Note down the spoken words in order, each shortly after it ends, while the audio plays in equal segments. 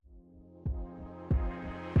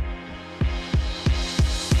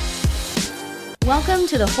Welcome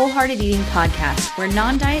to the Wholehearted Eating Podcast, where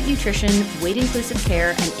non-diet nutrition, weight-inclusive care,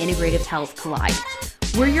 and integrative health collide.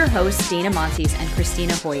 We're your hosts, Dana Montes and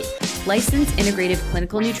Christina Hoyt, licensed integrative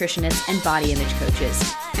clinical nutritionists and body image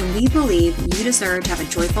coaches. And we believe you deserve to have a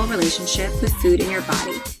joyful relationship with food in your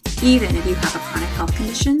body, even if you have a chronic health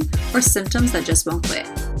condition or symptoms that just won't quit.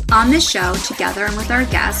 On this show, together and with our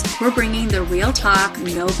guests, we're bringing the real talk,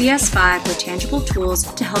 no BS vibe with tangible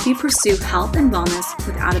tools to help you pursue health and wellness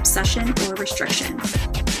without obsession or restriction.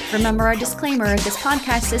 Remember our disclaimer, this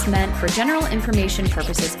podcast is meant for general information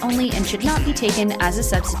purposes only and should not be taken as a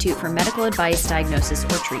substitute for medical advice, diagnosis,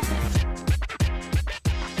 or treatment.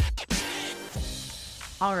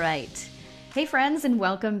 All right. Hey friends, and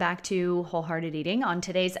welcome back to Wholehearted Eating. On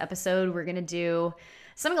today's episode, we're going to do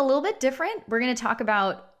something a little bit different. We're going to talk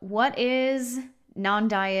about what is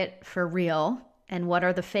non-diet for real and what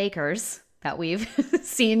are the fakers that we've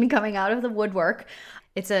seen coming out of the woodwork.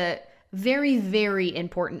 It's a very, very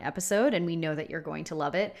important episode, and we know that you're going to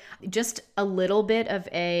love it. Just a little bit of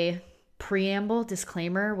a preamble,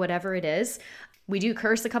 disclaimer, whatever it is. We do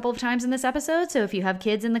curse a couple of times in this episode, so if you have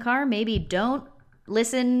kids in the car, maybe don't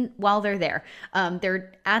listen while they're there.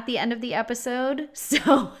 They're at the end of the episode,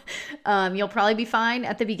 so you'll probably be fine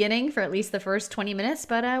at the beginning for at least the first 20 minutes,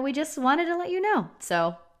 but we just wanted to let you know.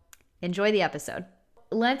 So enjoy the episode.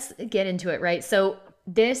 Let's get into it, right? So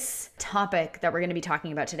this topic that we're going to be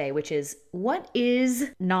talking about today, which is what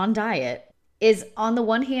is non-diet, is on the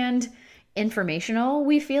one hand informational,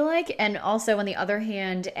 we feel like, and also on the other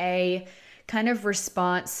hand, a kind of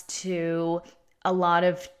response to a lot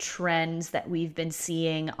of trends that we've been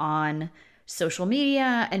seeing on social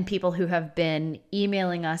media and people who have been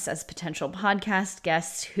emailing us as potential podcast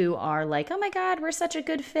guests who are like, oh my God, we're such a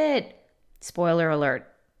good fit. Spoiler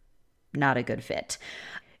alert, not a good fit.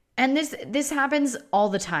 And this happens all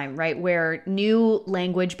the time, right? Where new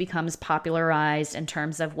language becomes popularized in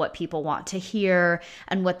terms of what people want to hear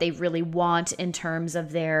and what they really want in terms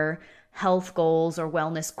of their health goals or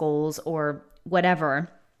wellness goals or whatever.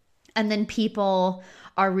 And then people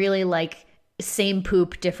are really like same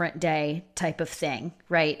poop, different day type of thing,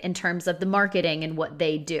 right? In terms of the marketing and what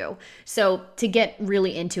they do. So to get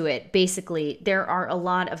really into it, basically, there are a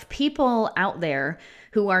lot of people out there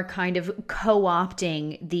who are kind of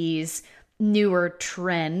co-opting these newer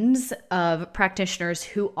trends of practitioners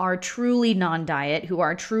who are truly non-diet, who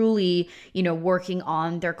are truly, working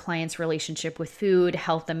on their clients' relationship with food,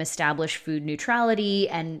 help them establish food neutrality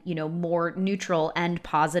and, more neutral and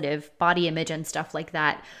positive body image and stuff like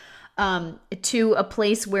that, to a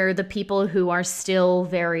place where the people who are still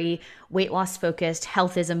very weight loss focused,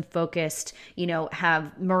 healthism focused,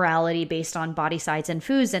 have morality based on body size and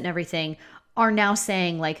foods and everything, are now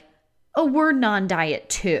saying like, oh, we're non-diet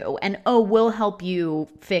too. And oh, we'll help you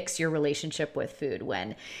fix your relationship with food,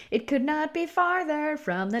 when it could not be farther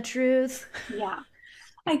from the truth. Yeah.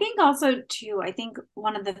 I think also too, I think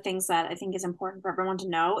one of the things that I think is important for everyone to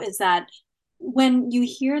know is that when you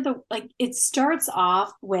hear it starts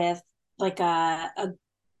off with like a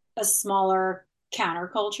smaller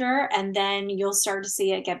counterculture, and then you'll start to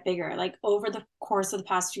see it get bigger. Like over the course of the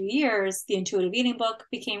past few years, the intuitive eating book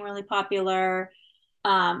became really popular.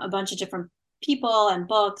 A bunch of different people and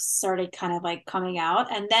books started kind of like coming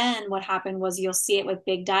out. And then what happened was you'll see it with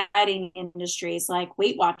big dieting industries like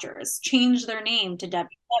Weight Watchers change their name to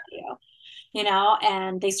WW,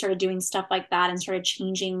 and they started doing stuff like that and started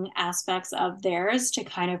changing aspects of theirs to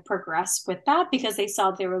kind of progress with that because they saw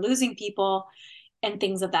they were losing people and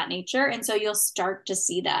things of that nature. And so you'll start to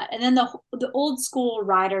see that. And then the old school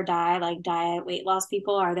ride or die, like diet weight loss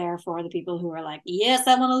people, are there for the people who are like, yes,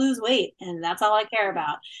 I want to lose weight. And that's all I care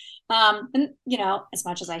about. And, as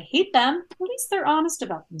much as I hate them, at least they're honest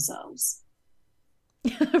about themselves.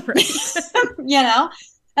 Right.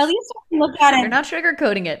 At least look at it. They're not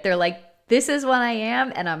sugarcoating it. They're like, this is what I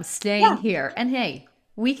am and I'm staying here. And hey,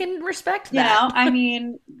 we can respect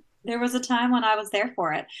that. There was a time when I was there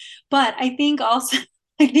for it. But I think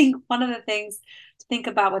one of the things to think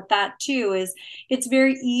about with that too is it's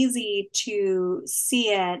very easy to see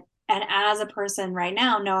it. And as a person right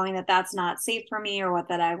now, knowing that that's not safe for me or what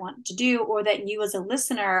that I want to do, or that you as a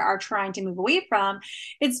listener are trying to move away from,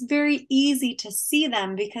 it's very easy to see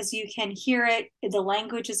them because you can hear it. The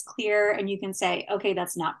language is clear and you can say, okay,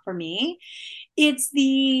 that's not for me. It's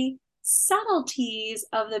the subtleties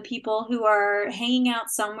of the people who are hanging out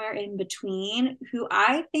somewhere in between, who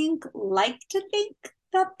I think like to think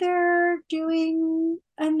that they're doing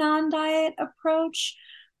a non-diet approach.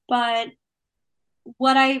 But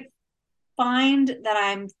what I find that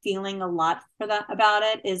I'm feeling a lot about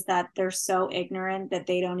it is that they're so ignorant that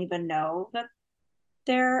they don't even know that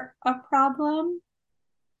they're a problem,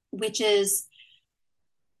 which is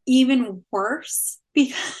even worse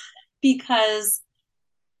because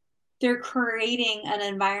they're creating an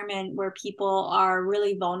environment where people are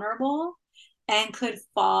really vulnerable and could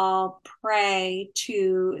fall prey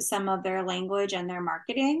to some of their language and their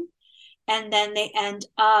marketing. And then they end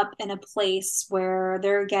up in a place where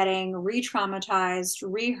they're getting re traumatized,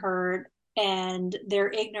 reheard, and their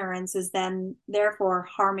ignorance is then therefore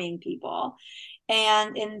harming people.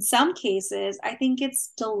 And in some cases, I think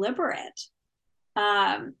it's deliberate.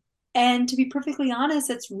 Um, and to be perfectly honest,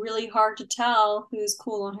 it's really hard to tell who's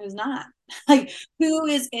cool and who's not. Like who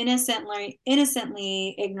is innocently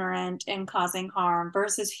ignorant and causing harm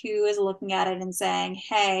versus who is looking at it and saying,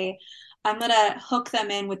 "Hey, I'm going to hook them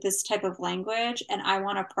in with this type of language and I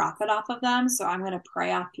want to profit off of them, so I'm going to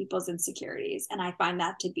prey off people's insecurities." And I find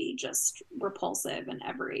that to be just repulsive in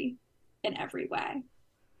every way.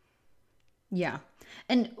 Yeah.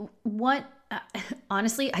 And what,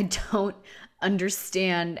 honestly, I don't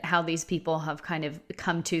understand how these people have kind of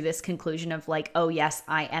come to this conclusion of like, oh, yes,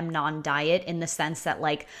 I am non diet in the sense that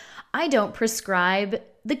like, I don't prescribe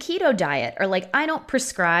the keto diet or like, I don't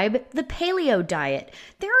prescribe the paleo diet.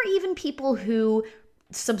 There are even people who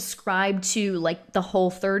subscribe to like the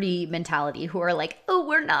Whole30 mentality who are like, oh,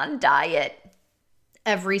 we're non diet.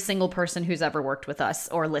 Every single person who's ever worked with us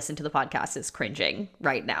or listened to the podcast is cringing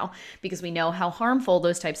right now because we know how harmful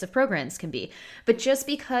those types of programs can be. But just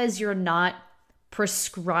because you're not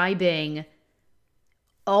prescribing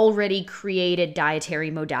already created dietary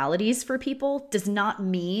modalities for people does not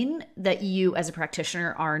mean that you as a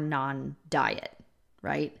practitioner are non-diet,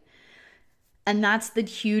 right? And that's the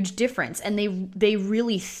huge difference. And they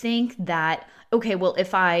really think that, okay, well,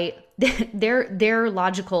 if I their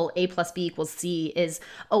logical A plus B equals C is,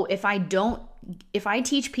 oh, if I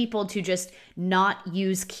teach people to just not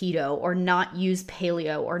use keto or not use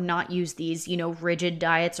paleo or not use these, rigid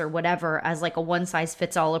diets or whatever as like a one size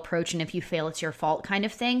fits all approach, and if you fail, it's your fault kind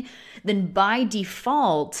of thing, then by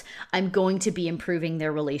default, I'm going to be improving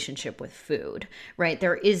their relationship with food, right?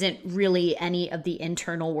 There isn't really any of the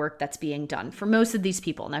internal work that's being done for most of these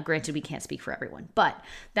people. Now, granted, we can't speak for everyone, but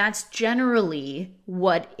that's generally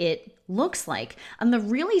what it looks like. And the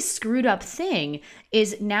really screwed up thing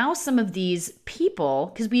is now some of these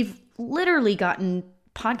people, because we've literally gotten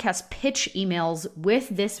podcast pitch emails with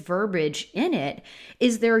this verbiage in it,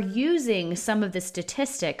 is they're using some of the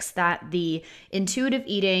statistics that the intuitive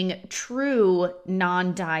eating, true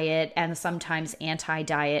non-diet, and sometimes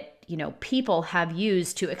anti-diet people have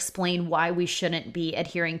used to explain why we shouldn't be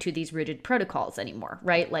adhering to these rigid protocols anymore,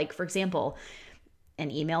 right? Like, for example,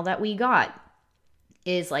 an email that we got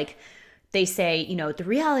is like, they say, the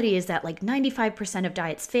reality is that like 95% of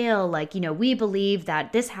diets fail. Like, we believe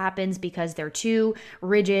that this happens because they're too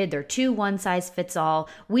rigid, they're too one size fits all.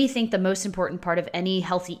 We think the most important part of any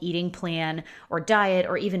healthy eating plan or diet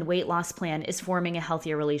or even weight loss plan is forming a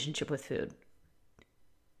healthier relationship with food.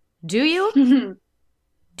 Do you?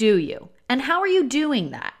 Do you? And how are you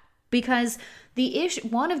doing that? Because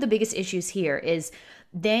one of the biggest issues here is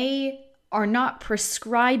they are not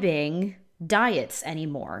prescribing diets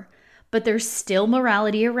anymore. But there's still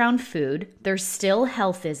morality around food. There's still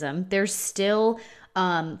healthism. There's still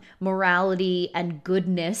morality and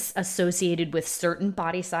goodness associated with certain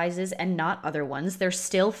body sizes and not other ones. There's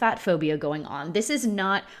still fat phobia going on. This is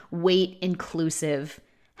not weight inclusive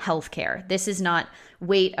healthcare. This is not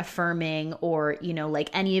weight affirming or, like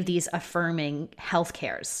any of these affirming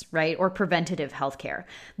healthcares, right? Or preventative healthcare.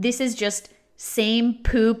 This is just same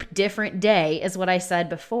poop, different day, is what I said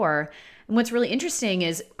before. And what's really interesting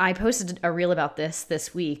is I posted a reel about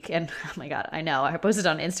this week, and oh my God, I know, I posted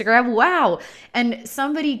on Instagram. Wow. And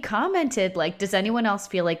somebody commented like, does anyone else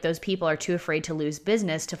feel like those people are too afraid to lose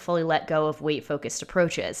business to fully let go of weight focused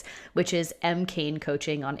approaches, which is M. Kane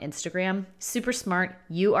Coaching on Instagram. Super smart.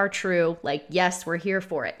 You are true. Like, yes, we're here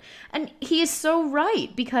for it. And he is so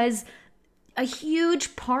right, because a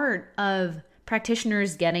huge part of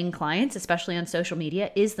practitioners getting clients, especially on social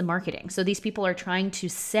media, is the marketing. So these people are trying to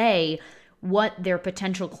say what their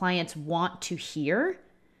potential clients want to hear,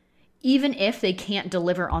 even if they can't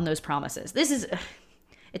deliver on those promises.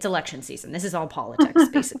 It's election season. This is all politics,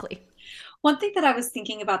 basically. One thing that I was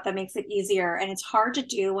thinking about that makes it easier, and it's hard to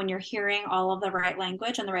do when you're hearing all of the right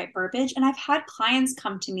language and the right verbiage. And I've had clients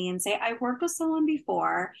come to me and say, I worked with someone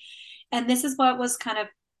before, and this is the kind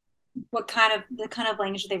of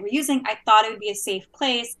language they were using. I thought it would be a safe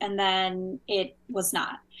place, and then it was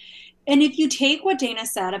not. And if you take what Dana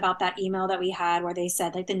said about that email that we had, where they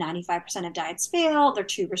said like the 95% of diets fail, they're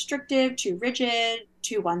too restrictive, too rigid,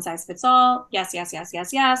 too one size fits all. Yes, yes, yes,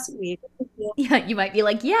 yes, yes. Yeah, you might be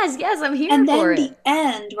like, yes, I'm here for it. And then the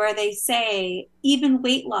end where they say even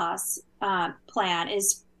weight loss plan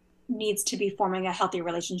is needs to be forming a healthy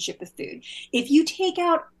relationship with food. If you take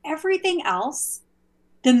out everything else,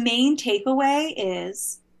 the main takeaway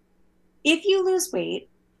is if you lose weight,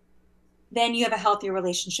 then you have a healthy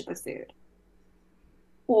relationship with food.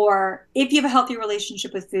 Or if you have a healthy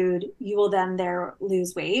relationship with food, you will then there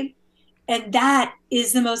lose weight. And that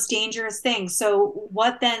is the most dangerous thing. So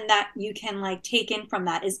what then that you can like take in from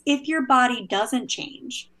that is if your body doesn't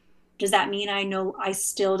change, does that mean I know I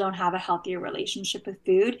still don't have a healthier relationship with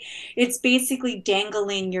food? It's basically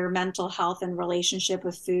dangling your mental health and relationship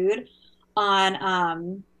with food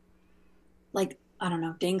on like I don't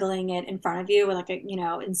know, dangling it in front of you like a,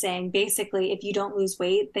 and saying basically if you don't lose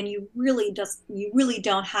weight, then you really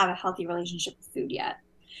don't have a healthy relationship with food yet.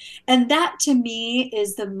 And that to me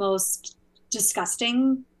is the most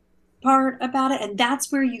disgusting part about it. And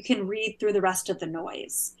that's where you can read through the rest of the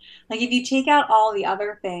noise. Like if you take out all the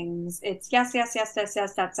other things, it's yes, yes, yes, yes,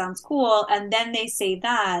 yes, that sounds cool. And then they say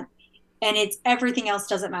that, and it's everything else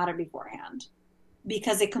doesn't matter beforehand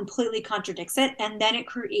because it completely contradicts it. And then it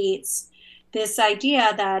creates this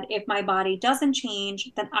idea that if my body doesn't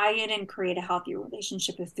change, then I didn't create a healthier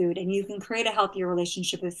relationship with food. And you can create a healthier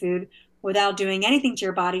relationship with food without doing anything to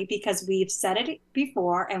your body because we've said it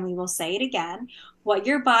before and we will say it again. What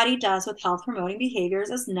your body does with health promoting behaviors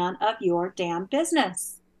is none of your damn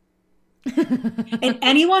business. And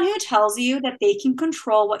anyone who tells you that they can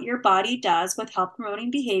control what your body does with health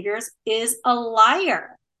promoting behaviors is a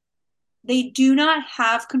liar. They do not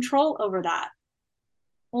have control over that.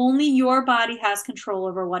 Only your body has control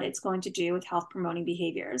over what it's going to do with health promoting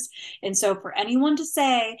behaviors. And so for anyone to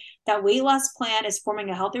say that weight loss plan is forming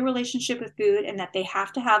a healthy relationship with food and that they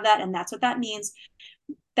have to have that and that's what that means,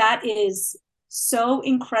 that is so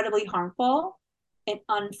incredibly harmful and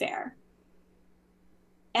unfair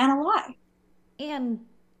and a lie. And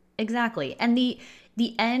exactly. And the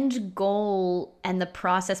end goal and the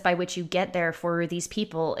process by which you get there for these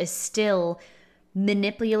people is still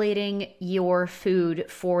manipulating your food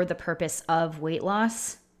for the purpose of weight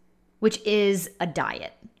loss, which is a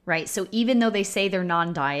diet, right? So even though they say they're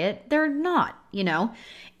non-diet, they're not.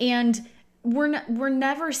 And we're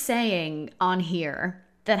never saying on here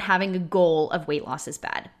that having a goal of weight loss is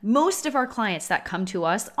bad. Most of our clients that come to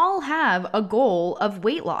us all have a goal of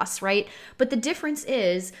weight loss, right? But the difference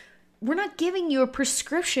is we're not giving you a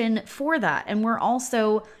prescription for that. And we're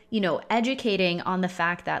also, educating on the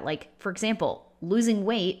fact that, like, for example, losing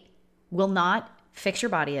weight will not fix your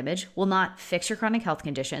body image, will not fix your chronic health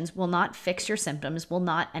conditions, will not fix your symptoms, will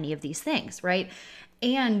not any of these things, right?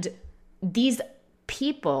 And these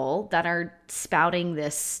people that are spouting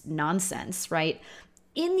this nonsense, right?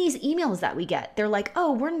 In these emails that we get, they're like,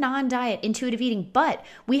 oh, we're non-diet intuitive eating, but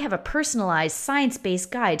we have a personalized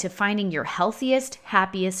science-based guide to finding your healthiest,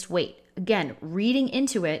 happiest weight. Again, reading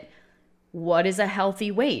into it, what is a healthy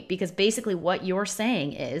weight? Because basically what you're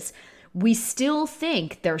saying is we still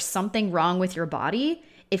think there's something wrong with your body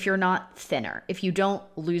if you're not thinner, if you don't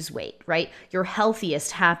lose weight, right? Your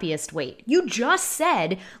healthiest, happiest weight. You just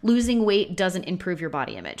said losing weight doesn't improve your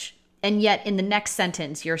body image. And yet in the next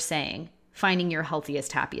sentence, you're saying finding your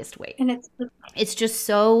healthiest, happiest weight. And It's just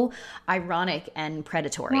so ironic and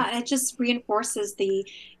predatory. Yeah, it just reinforces the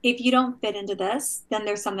if you don't fit into this, then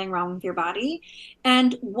there's something wrong with your body.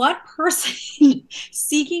 And what person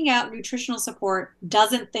seeking out nutritional support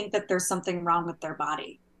doesn't think that there's something wrong with their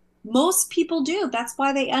body? Most people do. That's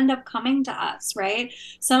why they end up coming to us, right?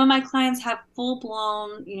 Some of my clients have full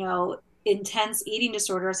blown, intense eating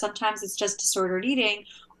disorder. Sometimes it's just disordered eating.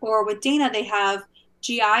 Or with Dana, they have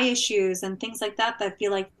GI issues and things like that that feel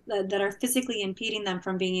like that are physically impeding them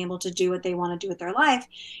from being able to do what they want to do with their life.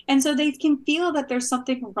 And so they can feel that there's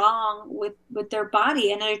something wrong with their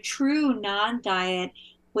body. And a true non-diet,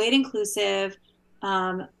 weight inclusive,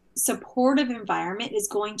 supportive environment is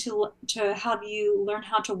going to help you learn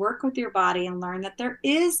how to work with your body and learn that there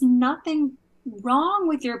is nothing wrong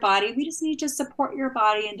with your body. We just need to support your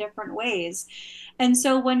body in different ways. And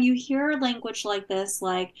so when you hear language like this,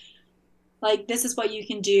 like this is what you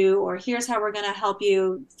can do, or here's how we're going to help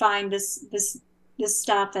you find this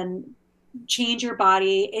stuff and change your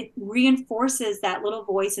body, it reinforces that little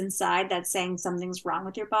voice inside that's saying something's wrong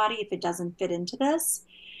with your body if it doesn't fit into this.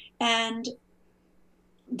 And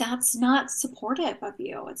that's not supportive of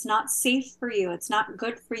you. It's not safe for you. It's not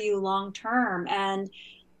good for you long term. And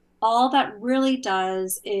all that really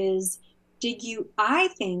does is dig you, I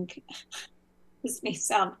think, this may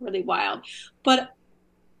sound really wild, but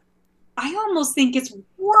I almost think it's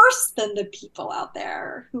worse than the people out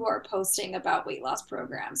there who are posting about weight loss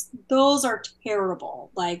programs. Those are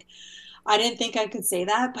terrible. Like, I didn't think I could say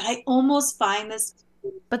that, but I almost find this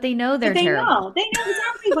But they know But they're terrible. they know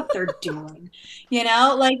exactly what they're doing.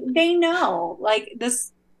 Like they know, like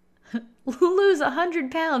this. Lose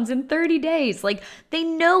 100 pounds in 30 days. Like, they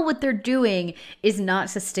know what they're doing is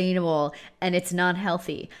not sustainable and it's not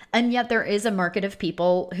healthy. And yet there is a market of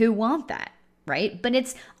people who want that, right? But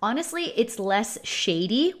it's honestly, it's less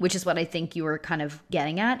shady, which is what I think you were kind of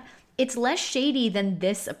getting at. It's less shady than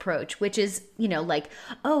this approach, which is, like,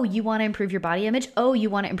 oh, you want to improve your body image. Oh, you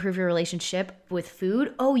want to improve your relationship with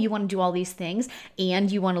food. Oh, you want to do all these things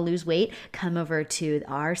and you want to lose weight. Come over to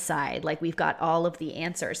our side. Like, we've got all of the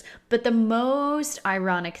answers. But the most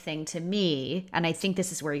ironic thing to me, and I think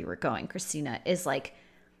this is where you were going, Christina, is like,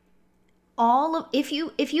 if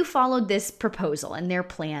you followed this proposal and their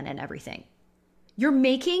plan and everything, you're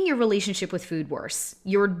making your relationship with food worse.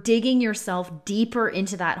 You're digging yourself deeper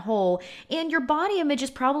into that hole, and your body image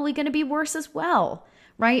is probably going to be worse as well,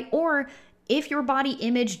 right? Or if your body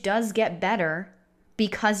image does get better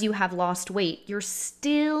because you have lost weight, you're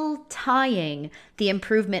still tying the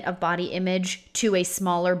improvement of body image to a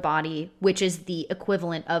smaller body, which is the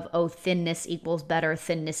equivalent of, oh, thinness equals better,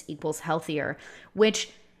 thinness equals healthier,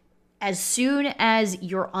 which as soon as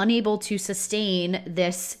you're unable to sustain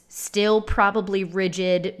this still probably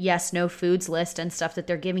rigid yes no foods list and stuff that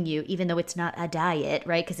they're giving you, even though it's not a diet,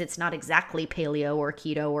 right? Because it's not exactly paleo or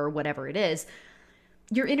keto or whatever it is,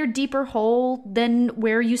 you're in a deeper hole than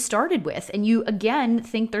where you started with. And you again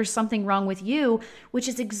think there's something wrong with you, which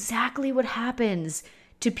is exactly what happens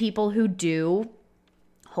to people who do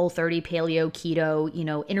Whole30, paleo,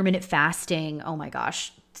 keto, intermittent fasting. Oh my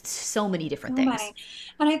gosh, so many different So things. many.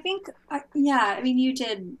 And I think, yeah, I mean, you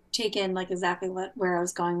did take in like exactly where I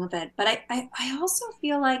was going with it. But I also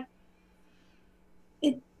feel like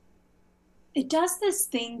it it does this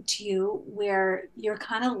thing too, where you're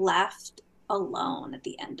kind of left alone at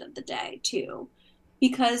the end of the day too,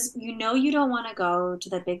 because you don't want to go to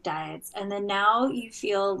the big diets, and then now you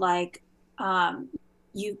feel like um,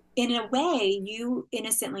 you, in a way, you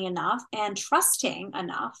innocently enough and trusting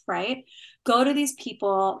enough, right? Go to these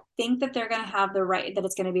people, think that they're going to have the right, that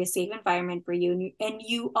it's going to be a safe environment for you, and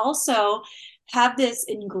you also have this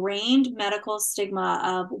ingrained medical stigma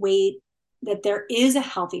of weight, that there is a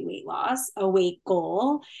healthy weight loss, a weight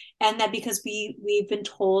goal, and that because we've been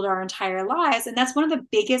told our entire lives, and that's one of the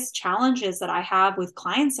biggest challenges that I have with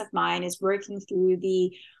clients of mine, is working through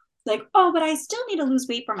the, like, oh, but I still need to lose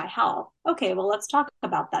weight for my health. Okay, well, let's talk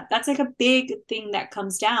about that. That's like a big thing that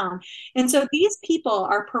comes down. And so these people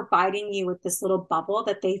are providing you with this little bubble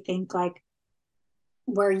that they think, like,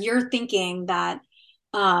 where you're thinking that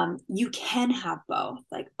you can have both.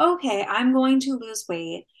 Like, okay, I'm going to lose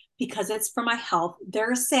weight because it's for my health.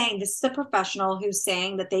 They're saying, this is a professional who's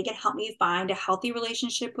saying that they can help me find a healthy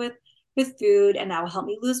relationship with food, and that will help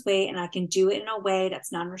me lose weight, and I can do it in a way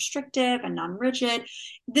that's non-restrictive and non-rigid.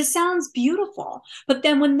 This sounds beautiful. But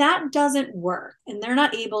then when that doesn't work and they're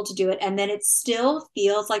not able to do it, and then it still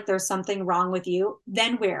feels like there's something wrong with you,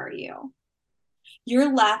 then where are you?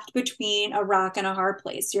 You're left between a rock and a hard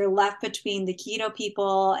place. You're left between the keto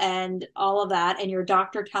people and all of that, and your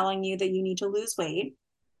doctor telling you that you need to lose weight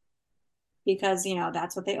because,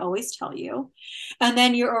 that's what they always tell you. And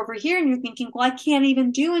then you're over here and you're thinking, well, I can't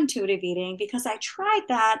even do intuitive eating because I tried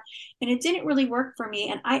that and it didn't really work for me.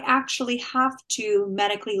 And I actually have to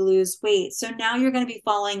medically lose weight. So now you're going to be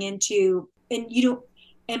falling into, and you don't,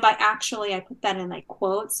 and by actually, I put that in like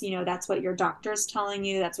quotes, that's what your doctor's telling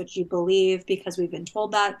you. That's what you believe because we've been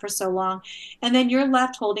told that for so long. And then you're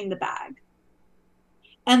left holding the bag.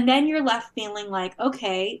 And then you're left feeling like,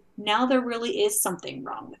 okay, now there really is something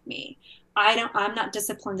wrong with me. I'm not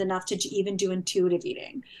disciplined enough to even do intuitive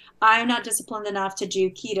eating. I'm not disciplined enough to do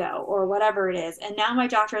keto or whatever it is. And now my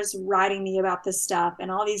doctor is writing me about this stuff and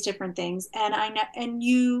all these different things. And and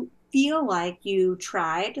you feel like you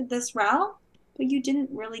tried this route, but you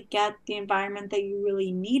didn't really get the environment that you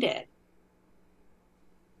really needed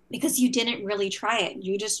because you didn't really try it.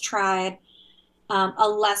 You just tried a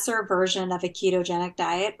lesser version of a ketogenic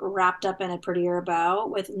diet wrapped up in a prettier bow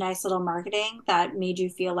with nice little marketing that made you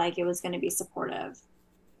feel like it was going to be supportive.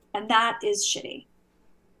 And that is shitty.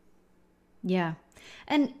 Yeah.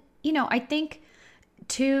 And I think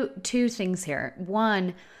two things here.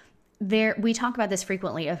 One, there we talk about this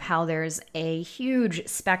frequently of how there's a huge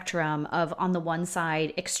spectrum of, on the one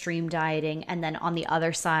side, extreme dieting, and then on the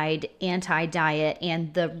other side, anti-diet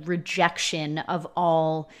and the rejection of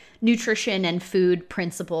all nutrition and food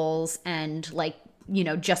principles, and like,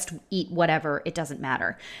 just eat whatever, it doesn't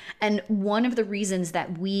matter. And one of the reasons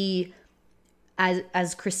that we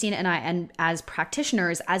as Christina and I, and as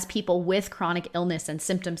practitioners, as people with chronic illness and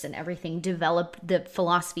symptoms and everything, develop the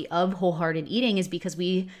philosophy of wholehearted eating is because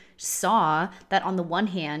we saw that on the one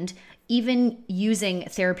hand, even using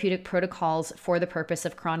therapeutic protocols for the purpose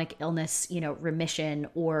of chronic illness, remission,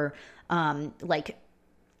 or like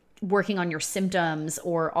working on your symptoms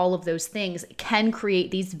or all of those things, can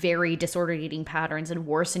create these very disordered eating patterns and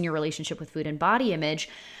worsen your relationship with food and body image.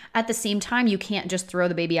 At the same time, you can't just throw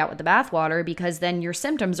the baby out with the bathwater, because then your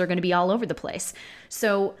symptoms are going to be all over the place.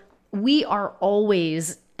 So we are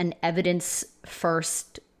always an evidence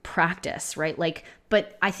first practice, right?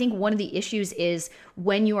 But I think one of the issues is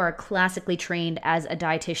when you are classically trained as a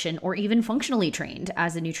dietitian or even functionally trained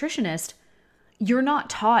as a nutritionist, you're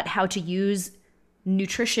not taught how to use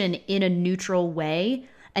nutrition in a neutral way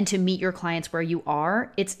and to meet your clients where you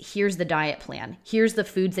are. It's, here's the diet plan. Here's the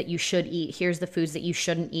foods that you should eat. Here's the foods that you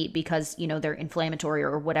shouldn't eat because, they're inflammatory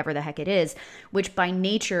or whatever the heck it is, which by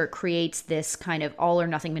nature creates this kind of all or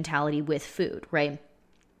nothing mentality with food, right?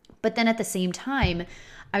 But then at the same time,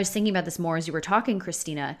 I was thinking about this more as you were talking,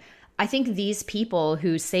 Christina. I think these people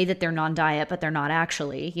who say that they're non-diet, but they're not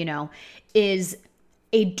actually, is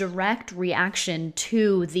a direct reaction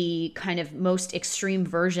to the kind of most extreme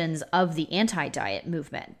versions of the anti-diet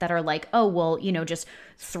movement that are like, oh, well, just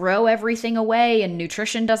throw everything away and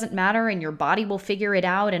nutrition doesn't matter and your body will figure it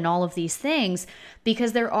out and all of these things.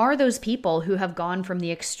 Because there are those people who have gone from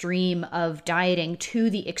the extreme of dieting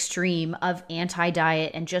to the extreme of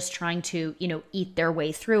anti-diet and just trying to, eat their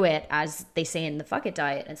way through it, as they say in the Fuck It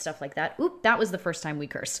diet and stuff like that. Oop, that was the first time we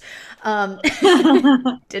cursed.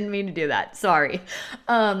 Didn't mean to do that. Sorry.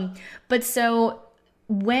 But so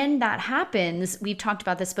when that happens, we've talked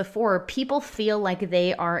about this before, people feel like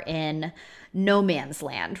they are in no man's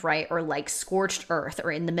land, right? Or like scorched earth,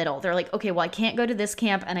 or in the middle. They're like, okay, well, I can't go to this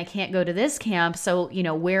camp and I can't go to this camp. So,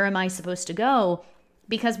 where am I supposed to go?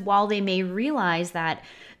 Because while they may realize that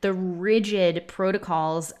the rigid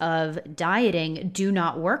protocols of dieting do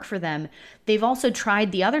not work for them, they've also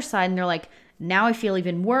tried the other side and they're like, now I feel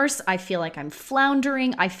even worse. I feel like I'm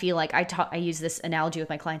floundering. I feel like I use this analogy with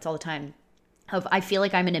my clients all the time of, I feel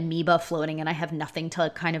like I'm an amoeba floating and I have nothing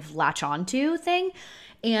to kind of latch onto thing.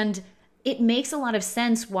 And it makes a lot of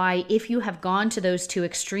sense why, if you have gone to those two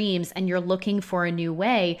extremes and you're looking for a new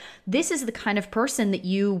way, this is the kind of person that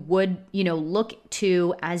you would, look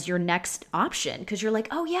to as your next option. Because you're like,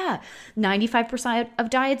 oh yeah, 95%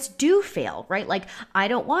 of diets do fail, right? Like, I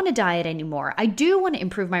don't want to diet anymore. I do want to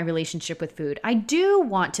improve my relationship with food. I do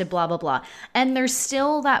want to blah, blah, blah. And there's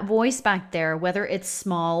still that voice back there, whether it's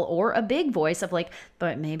small or a big voice of like,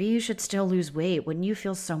 but maybe you should still lose weight. Wouldn't you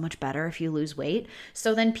feel so much better if you lose weight?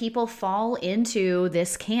 So then people fall into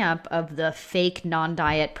this camp of the fake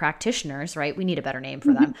non-diet practitioners, right? We need a better name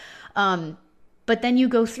for them. But then you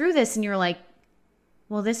go through this and you're like,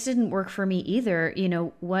 well, this didn't work for me either.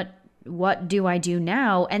 What do I do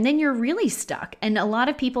now? And then you're really stuck. And a lot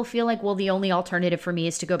of people feel like, well, the only alternative for me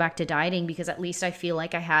is to go back to dieting because at least I feel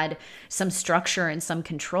like I had some structure and some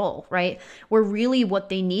control, right? Where really what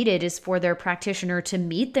they needed is for their practitioner to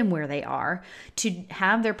meet them where they are, to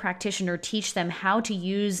have their practitioner teach them how to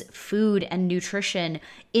use food and nutrition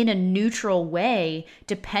in a neutral way,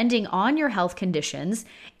 depending on your health conditions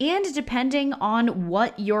and depending on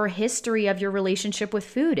what your history of your relationship with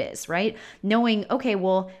food is, right? Knowing, okay,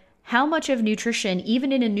 well, how much of nutrition,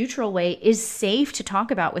 even in a neutral way, is safe to talk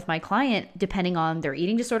about with my client, depending on their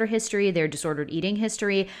eating disorder history, their disordered eating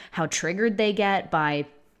history, how triggered they get by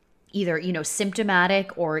either,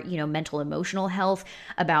 symptomatic or, mental emotional health,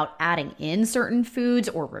 about adding in certain foods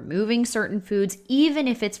or removing certain foods, even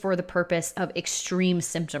if it's for the purpose of extreme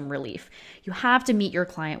symptom relief. You have to meet your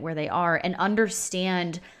client where they are and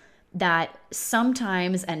understand that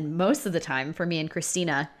sometimes, and most of the time for me and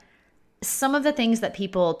Christina, some of the things that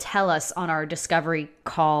people tell us on our discovery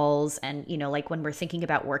calls and, like when we're thinking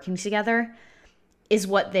about working together, is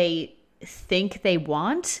what they think they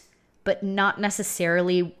want, but not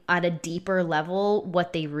necessarily at a deeper level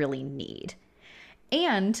what they really need.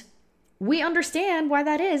 And we understand why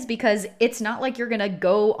that is, because it's not like you're going to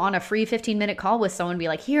go on a free 15-minute call with someone and be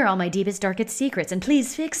like, here are all my deepest, darkest secrets and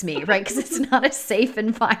please fix me, right? Because it's not a safe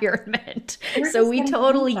environment. So we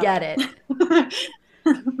totally get it.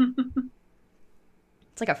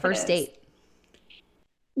 It's like a first date.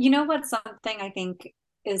 You know what's something I think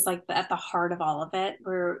is like at the heart of all of it,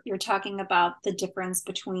 where you're talking about the difference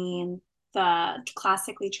between the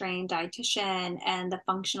classically trained dietitian and the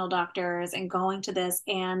functional doctors and going to this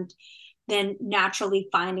and then naturally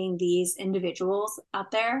finding these individuals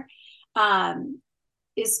out there,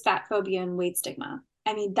 is fat phobia and weight stigma.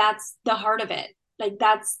 I mean, that's the heart of it. like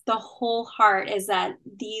that's the whole heart, is that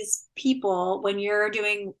these people, when you're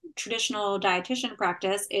doing traditional dietitian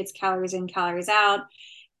practice, it's calories in, calories out,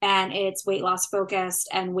 and it's weight loss focused,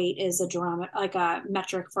 and weight is a like a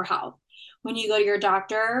metric for health. When you go to your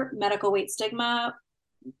doctor, medical weight stigma,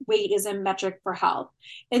 weight is a metric for health.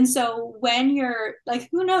 And so when you're like,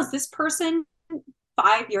 who knows, this person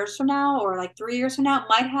 5 years from now or like 3 years from now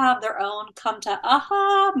might have their own come to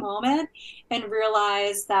aha moment and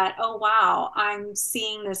realize that, oh wow, I'm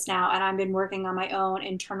seeing this now, and I've been working on my own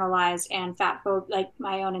internalized and fat phobia, like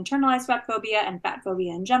my own internalized fat phobia and fat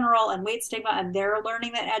phobia in general and weight stigma, and they're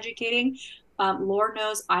learning and educating. Lord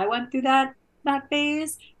knows I went through that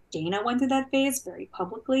phase. Dana went through that phase very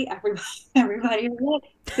publicly. Everybody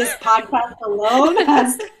this podcast alone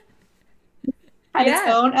has had its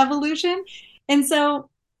Yeah. own evolution. And so,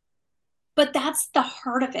 but that's the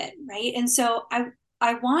heart of it, right? And so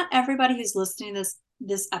I want everybody who's listening to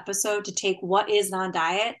this episode to take what is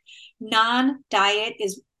non-diet. Non-diet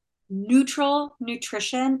is neutral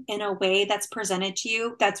nutrition in a way that's presented to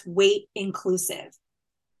you that's weight inclusive.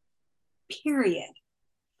 Period.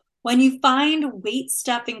 When you find weight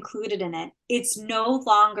stuff included in it, it's no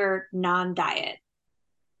longer non-diet.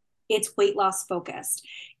 It's weight loss focused.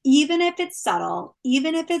 Even if it's subtle,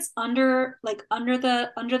 even if it's under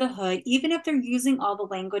the hood, even if they're using all the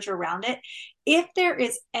language around it, if there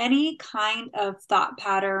is any kind of thought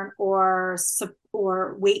pattern or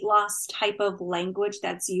weight loss type of language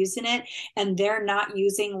that's used in it, and they're not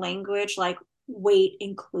using language like weight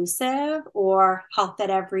inclusive or health at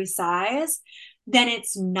every size, then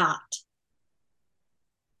it's not.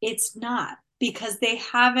 It's not, because they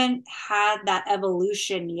haven't had that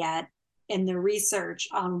evolution yet in the research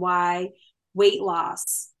on why weight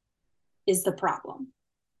loss is the problem.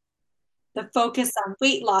 The focus on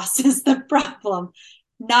weight loss is the problem,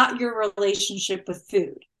 not your relationship with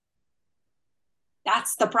food.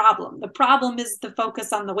 That's the problem. The problem is the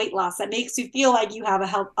focus on the weight loss that makes you feel like you have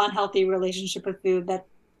a unhealthy relationship with food that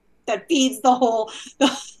feeds the whole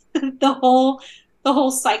the whole the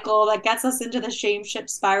whole cycle that gets us into the shame ship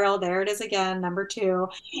spiral. There it is again, number 2.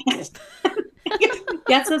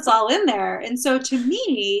 Gets us all in there. And so to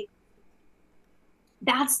me,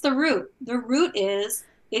 that's the root. The root is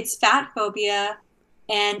it's fat phobia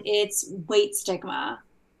and it's weight stigma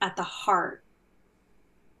at the heart.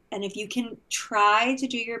 And if you can try to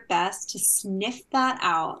do your best to sniff that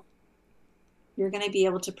out, you're going to be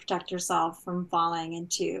able to protect yourself from falling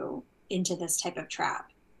into this type of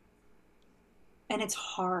trap. And it's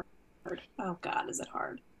hard. Oh God, is it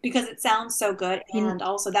hard? Because it sounds so good. And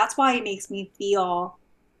also that's why it makes me feel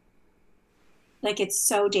like it's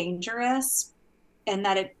so dangerous, and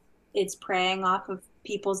that it's preying off of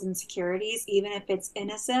people's insecurities, even if it's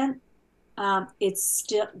innocent. It's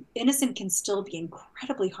still innocent, can still be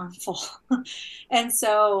incredibly harmful. And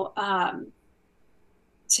so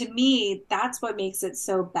to me, that's what makes it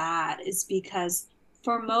so bad, is because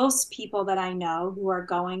for most people that I know who are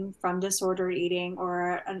going from disordered eating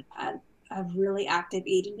or a really active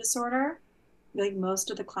eating disorder, like most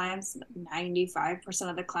of the clients, 95%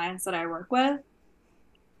 of the clients that I work with,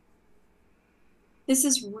 this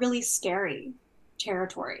is really scary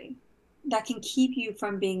territory that can keep you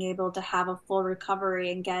from being able to have a full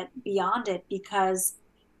recovery and get beyond it, because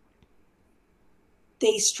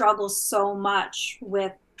they struggle so much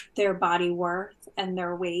with their body worth and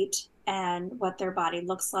their weight and what their body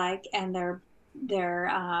looks like, and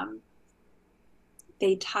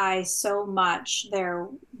they tie so much their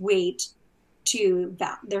weight to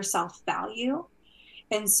their self-value.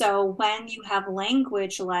 And so when you have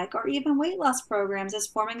language like, or even weight loss programs as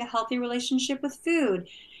forming a healthy relationship with food,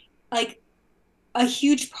 like a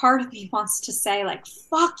huge part of me wants to say like,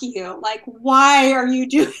 fuck you. Like, why are you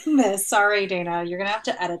doing this? Sorry, Dana, you're going to have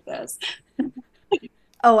to edit this.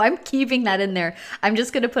 Oh, I'm keeping that in there. I'm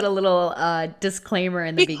just going to put a little disclaimer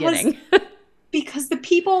in the because beginning. because the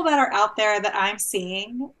people that are out there that I'm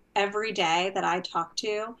seeing every day that I talk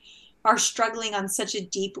to are struggling on such a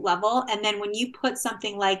deep level. And then when you put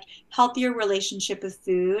something like healthier relationship with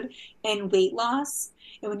food and weight loss,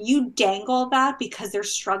 and when you dangle that because they're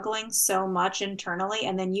struggling so much internally,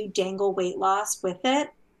 and then you dangle weight loss with it,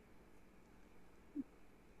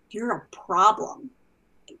 you're a problem.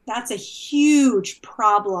 That's a huge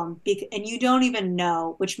problem, and you don't even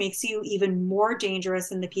know, which makes you even more dangerous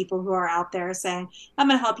than the people who are out there saying, I'm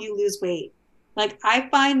going to help you lose weight. Like, I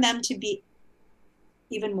find them to be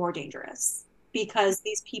even more dangerous, because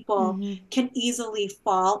these people can easily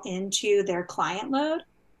fall into their client load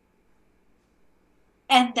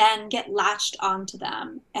and then get latched onto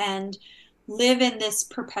them and live in this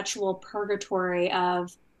perpetual purgatory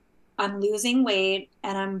of, I'm losing weight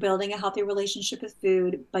and I'm building a healthy relationship with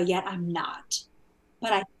food, but yet I'm not.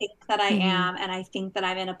 But I think that I Mhm. am, and I think that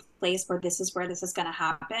I'm in a place where this is going to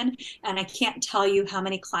happen. And I can't tell you how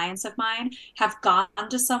many clients of mine have gone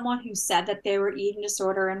to someone who said that they were eating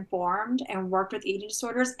disorder informed and worked with eating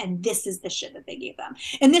disorders, and this is the shit that they gave them.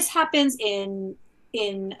 And this happens in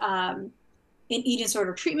in eating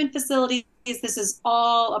disorder treatment facilities. This is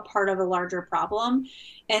all a part of a larger problem.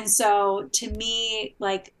 And so to me,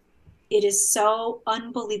 like, it is so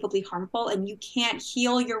unbelievably harmful, and you can't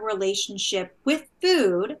heal your relationship with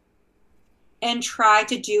food and try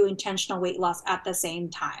to do intentional weight loss at the same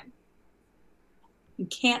time. You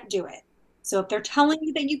can't do it. So if they're telling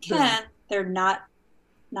you that you Boom. can, they're not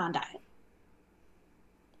non-diet.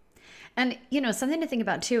 And, something to think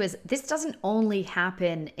about too is this doesn't only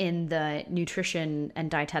happen in the nutrition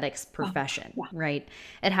and dietetics Oh, profession, yeah. right?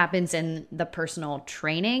 It happens in the personal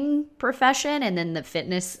training profession and then the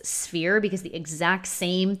fitness sphere because the exact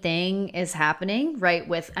same thing is happening, right?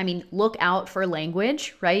 Look out for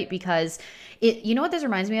language, right? Because you know what this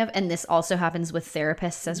reminds me of? And this also happens with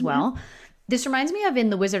therapists as Mm-hmm. well. This reminds me of in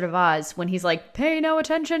The Wizard of Oz when he's like, pay no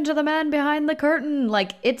attention to the man behind the curtain.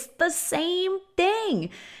 Like, it's the same thing.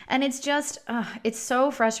 And it's just, it's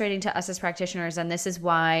so frustrating to us as practitioners. And this is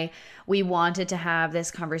why we wanted to have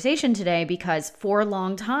this conversation today, because for a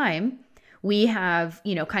long time, we have,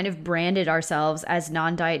 kind of branded ourselves as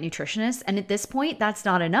non-diet nutritionists. And at this point, that's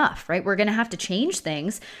not enough, right? We're going to have to change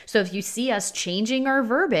things. So if you see us changing our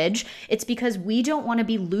verbiage, it's because we don't want to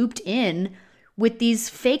be looped in with these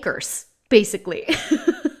fakers, basically.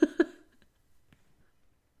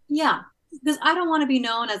 Yeah, because I don't want to be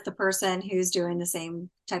known as the person who's doing the same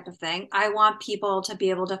type of thing. I want people to be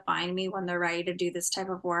able to find me when they're ready to do this type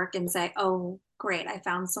of work and say, oh, great, I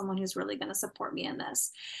found someone who's really going to support me in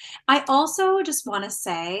this. I also just want to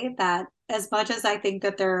say that as much as I think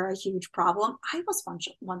that they're a huge problem, I was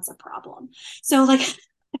once a problem. So, like,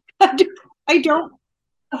 I don't,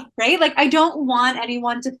 right? Like, I don't want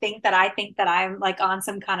anyone to think that I think that I'm like on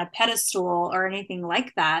some kind of pedestal or anything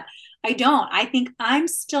like that. I don't. I think I'm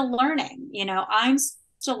still learning, I'm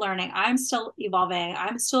still learning. I'm still evolving.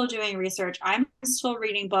 I'm still doing research. I'm still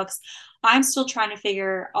reading books. I'm still trying to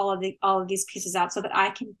figure all of these pieces out so that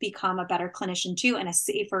I can become a better clinician too, and a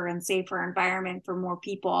safer and safer environment for more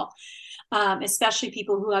people, especially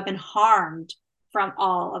people who have been harmed from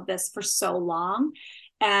all of this for so long.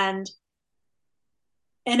 And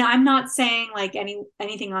I'm not saying like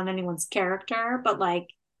anything on anyone's character, but like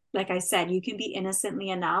I said, you can be innocently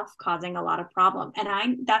enough causing a lot of problem.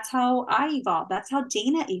 And that's how I evolved. That's how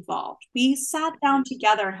Dana evolved. We sat down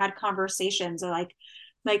together and had conversations like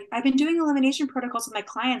I've been doing elimination protocols with my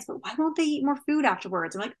clients, but why won't they eat more food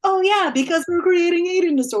afterwards? I'm like, oh yeah, because we're creating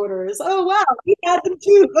eating disorders. Oh wow, we had them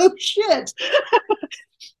too. Oh shit.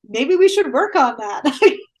 Maybe we should work on that.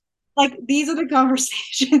 Like these are the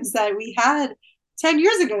conversations that we had 10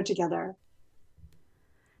 years ago together.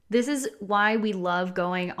 This is why we love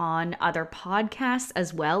going on other podcasts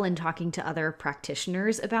as well and talking to other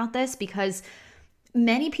practitioners about this, because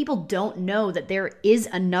many people don't know that there is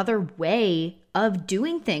another way of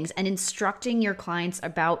doing things and instructing your clients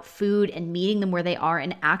about food and meeting them where they are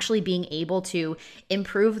and actually being able to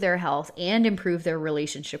improve their health and improve their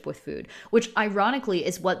relationship with food, which ironically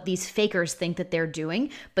is what these fakers think that they're doing,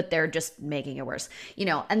 but they're just making it worse.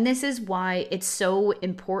 And this is why it's so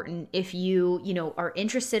important if you are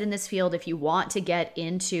interested in this field, if you want to get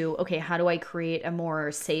into, okay, how do I create a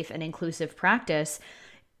more safe and inclusive practice?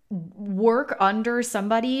 Work under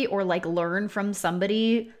somebody or like learn from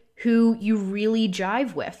somebody who you really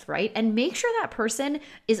jive with, right? And make sure that person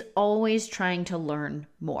is always trying to learn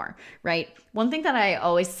more, right? One thing that I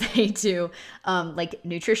always say to like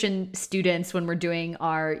nutrition students when we're doing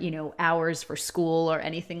our, hours for school or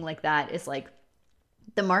anything like that is like,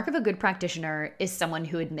 the mark of a good practitioner is someone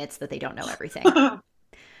who admits that they don't know everything.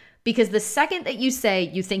 Because the second that you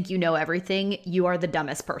say you think you know everything, you are the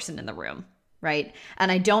dumbest person in the room, right?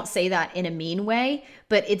 And I don't say that in a mean way,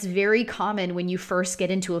 but it's very common when you first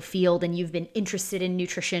get into a field and you've been interested in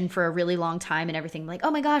nutrition for a really long time and everything, like,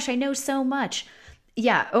 oh my gosh, I know so much.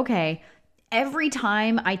 Yeah, okay. Every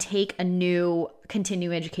time I take a new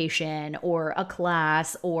continuing education or a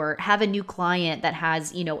class or have a new client that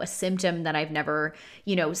has, a symptom that I've never,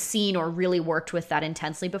 seen or really worked with that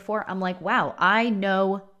intensely before, I'm like, wow, I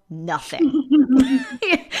know nothing.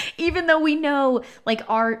 Even though we know like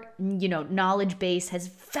our knowledge base has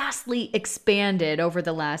vastly expanded over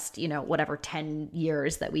the last 10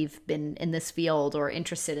 years that we've been in this field or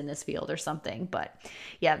interested in this field or something. But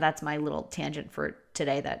yeah, that's my little tangent for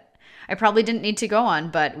today that I probably didn't need to go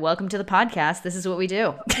on, but welcome to the podcast. This is what we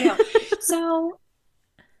do. Yeah. So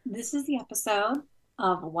this is the episode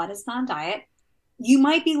of What is Non-Diet. You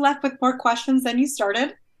might be left with more questions than you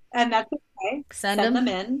started, and that's okay. Send Send them them.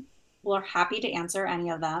 in. We're happy to answer any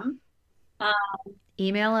of them. Um,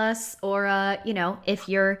 Email us, or if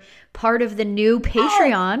you're part of the new oh,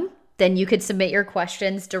 Patreon, then you could submit your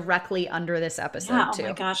questions directly under this yeah. episode Oh my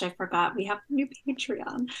too. gosh, I forgot. We have a new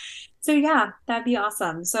Patreon. So yeah, that'd be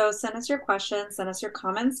awesome. So send us your questions, send us your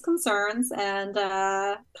comments, concerns, and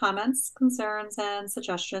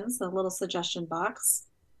suggestions. The little suggestion box.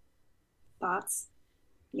 Thoughts,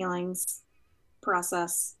 feelings,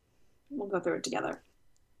 process. We'll go through it together.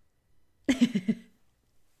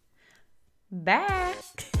 Back.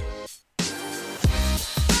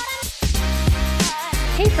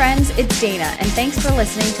 Hey friends, it's Dana, and thanks for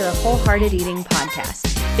listening to the Wholehearted Eating Podcast.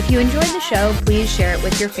 If you enjoyed the show, please share it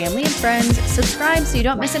with your family and friends, subscribe so you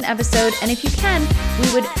don't miss an episode, and if you can,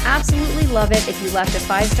 we would absolutely love it if you left a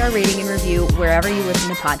 5-star rating and review wherever you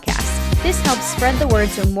listen to podcasts. This helps spread the word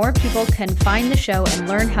so more people can find the show and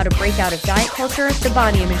learn how to break out of diet culture, the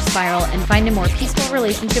body image spiral, and find a more peaceful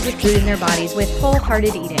relationship with food in their bodies with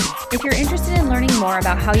wholehearted eating. If you're interested in learning more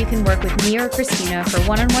about how you can work with me or Christina for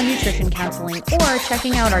one-on-one nutrition counseling or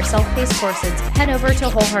checking out our self-paced courses, head over to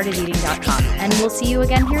wholeheartedeating.com, and we'll see you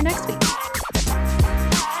again here next week.